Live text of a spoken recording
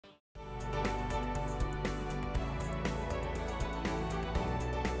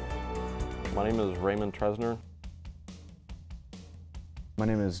My name is Raymond Tresner. My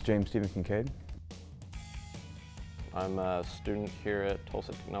name is James Stephen Kincaid. I'm a student here at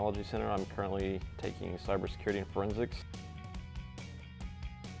Tulsa Technology Center. I'm currently taking cybersecurity and forensics.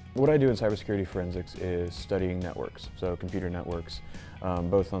 What I do in cybersecurity forensics is studying networks, so computer networks,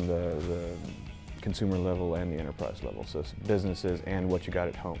 both on the consumer level and the enterprise level, so businesses and what you got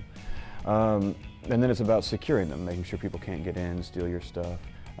at home. And then it's about securing them, making sure people can't get in, steal your stuff,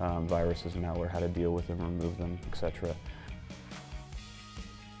 viruses, malware, how to deal with them, remove them, etc.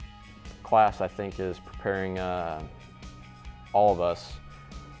 Class, I think, is preparing all of us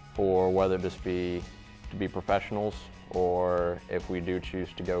for whether this be to be professionals, or if we do choose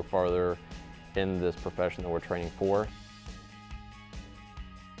to go farther in this profession that we're training for.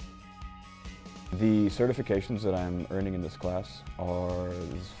 The certifications that I'm earning in this class are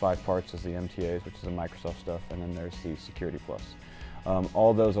 5 parts is the MTAs, which is the Microsoft stuff, and then there's the Security Plus.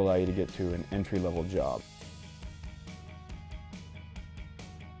 All those allow you to get to an entry-level job.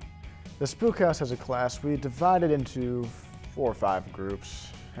 The Spook House as a class, we divided into 4 or 5 groups,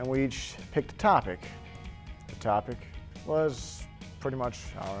 and we each picked a topic. The topic was pretty much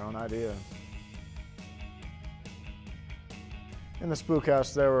our own idea. In the Spook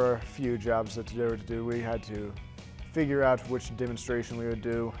House, there were a few jobs that there were to do. We had to figure out which demonstration we would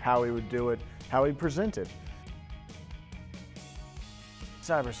do, how we would do it, how we'd present it.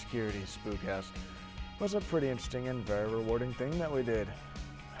 Cybersecurity Spook House was a pretty interesting and very rewarding thing that we did.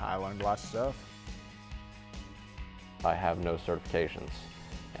 I learned lots of stuff. I have no certifications,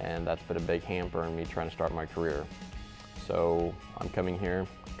 and that's been a big hamper in me trying to start my career. So I'm coming here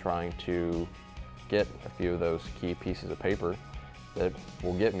trying to get a few of those key pieces of paper that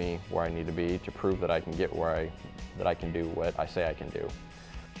will get me where I need to be to prove that I can get that I can do what I say I can do.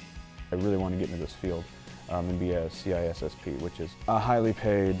 I really want to get into this field and be a CISSP, which is a highly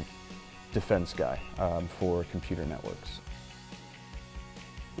paid defense guy for computer networks.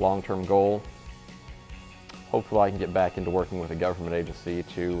 Long-term goal, hopefully I can get back into working with a government agency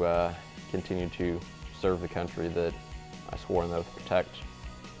to continue to serve the country that I swore an oath to protect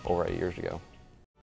over 8 years ago.